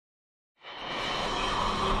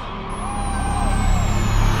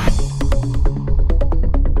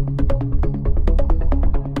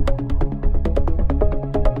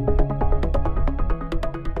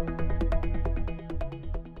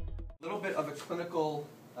clinical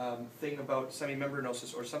thing about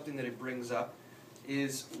semimembranosus, or something that it brings up,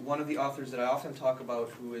 is one of the authors that I often talk about,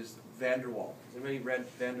 who is van der Waal. Has anybody read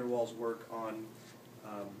van der Waal's work on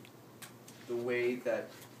the way that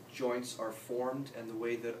joints are formed and the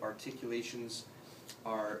way that articulations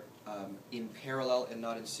are in parallel and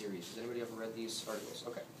not in series? Has anybody ever read these articles?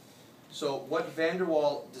 Okay. So what van der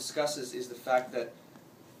Waal discusses is the fact that,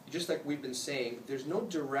 just like we've been saying, there's no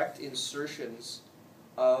direct insertions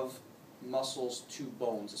of muscles to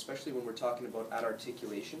bones, especially when we're talking about at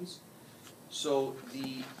articulations. So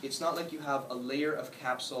it's not like you have a layer of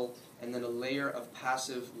capsule and then a layer of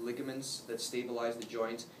passive ligaments that stabilize the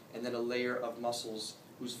joint and then a layer of muscles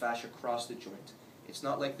whose fascia cross the joint. It's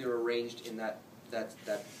not like they're arranged in that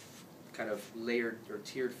kind of layered or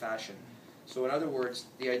tiered fashion. So in other words,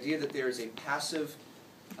 the idea that there is a passive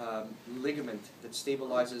ligament that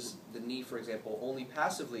stabilizes the knee, for example, only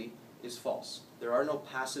passively is false. There are no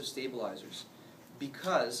passive stabilizers,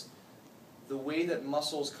 because the way that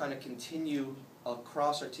muscles kind of continue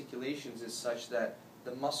across articulations is such that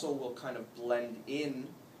the muscle will kind of blend in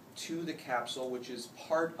to the capsule, which is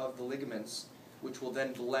part of the ligaments, which will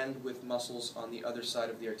then blend with muscles on the other side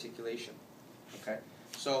of the articulation. Okay?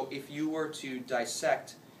 So if you were to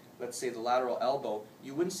dissect, let's say, the lateral elbow,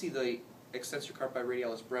 you wouldn't see the extensor carpi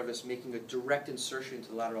radialis brevis making a direct insertion into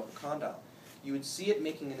the lateral epicondyle. You would see it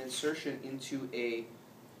making an insertion into a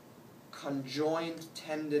conjoined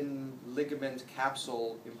tendon, ligament,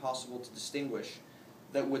 capsule, impossible to distinguish,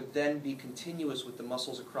 that would then be continuous with the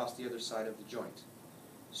muscles across the other side of the joint.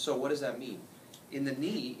 So what does that mean? In the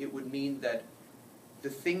knee, it would mean that the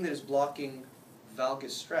thing that is blocking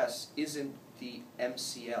valgus stress isn't the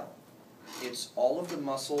MCL. It's all of the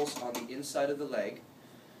muscles on the inside of the leg,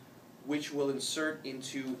 which will insert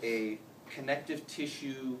into a connective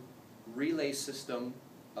tissue relay system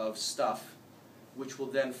of stuff, which will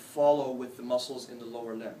then follow with the muscles in the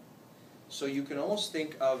lower limb. So you can almost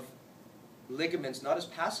think of ligaments not as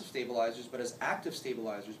passive stabilizers, but as active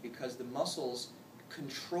stabilizers, because the muscles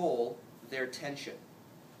control their tension.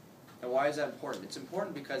 And why is that important? It's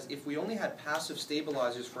important because if we only had passive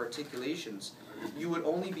stabilizers for articulations, you would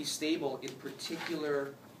only be stable in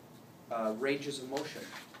particular ranges of motion.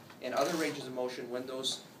 In other ranges of motion, when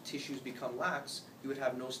those tissues become lax, you would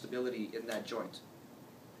have no stability in that joint.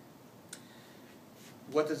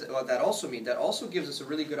 What does that also mean? That also gives us a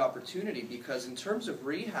really good opportunity, because in terms of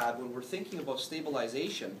rehab, when we're thinking about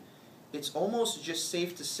stabilization, it's almost just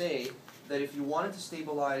safe to say that if you wanted to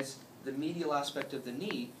stabilize the medial aspect of the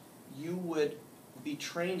knee, you would be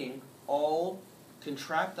training all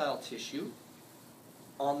contractile tissue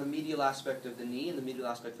on the medial aspect of the knee and the medial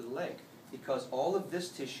aspect of the leg, because all of this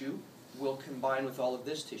tissue will combine with all of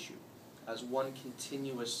this tissue as one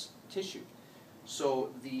continuous tissue.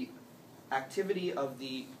 So the activity of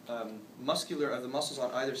the muscles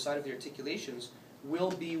on either side of the articulations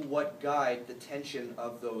will be what guide the tension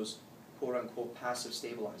of those quote-unquote passive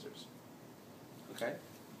stabilizers. Okay?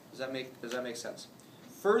 Does that make sense?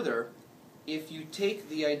 Further, if you take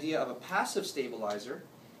the idea of a passive stabilizer,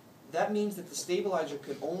 that means that the stabilizer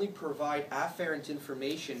can only provide afferent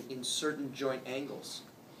information in certain joint angles.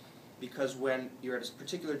 Because when you're at a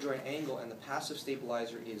particular joint angle and the passive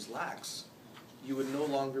stabilizer is lax, you would no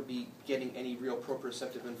longer be getting any real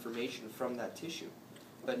proprioceptive information from that tissue.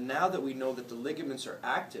 But now that we know that the ligaments are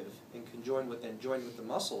active and joined with the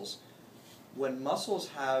muscles, when muscles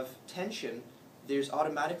have tension, there's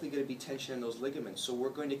automatically going to be tension in those ligaments. So we're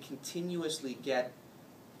going to continuously get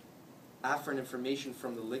afferent information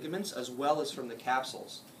from the ligaments as well as from the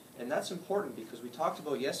capsules. And that's important because we talked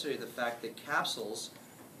about yesterday the fact that capsules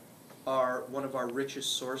are one of our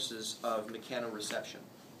richest sources of mechanoreception.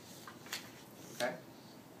 Okay?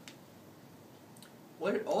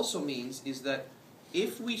 What it also means is that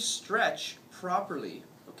if we stretch properly,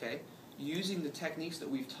 okay, using the techniques that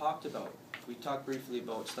we've talked about, we talked briefly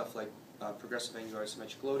about stuff like progressive angular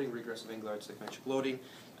symmetric loading, regressive angular symmetric loading,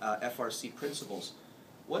 FRC principles.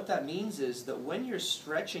 What that means is that when you're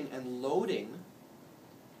stretching and loading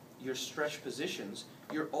your stretch positions,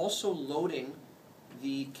 you're also loading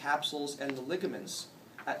the capsules and the ligaments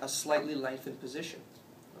at a slightly lengthened position.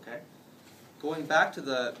 Okay? Going back to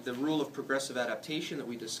the rule of progressive adaptation that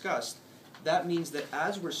we discussed, that means that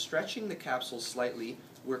as we're stretching the capsules slightly,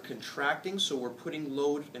 we're contracting, so we're putting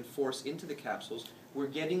load and force into the capsules. We're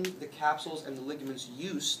getting the capsules and the ligaments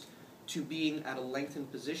used to being at a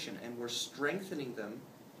lengthened position, and we're strengthening them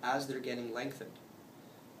as they're getting lengthened.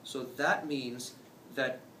 So that means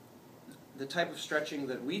that the type of stretching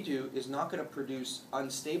that we do is not going to produce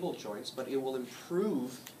unstable joints, but it will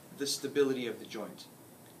improve the stability of the joint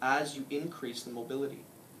as you increase the mobility.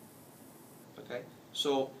 Okay?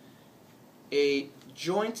 So a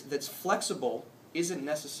joint that's flexible isn't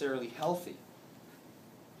necessarily healthy,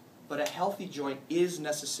 but a healthy joint is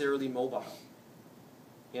necessarily mobile.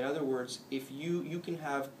 In other words, if you can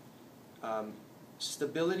have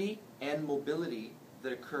stability and mobility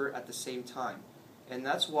that occur at the same time. And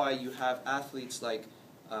that's why you have athletes like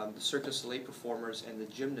the Cirque du Soleil performers and the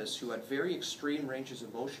gymnasts who at very extreme ranges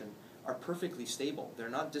of motion are perfectly stable. They're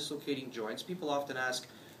not dislocating joints. People often ask,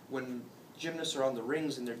 when gymnasts are on the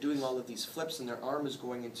rings and they're doing all of these flips and their arm is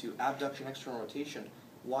going into abduction, external rotation,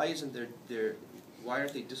 why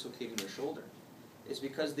aren't they dislocating their shoulder? It's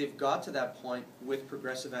because they've got to that point with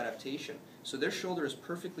progressive adaptation. So their shoulder is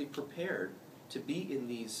perfectly prepared to be in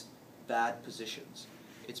these bad positions.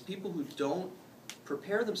 It's people who don't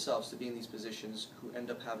prepare themselves to be in these positions who end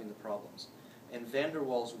up having the problems. And van der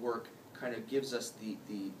Waals' work kind of gives us the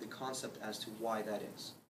concept as to why that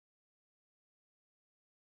is.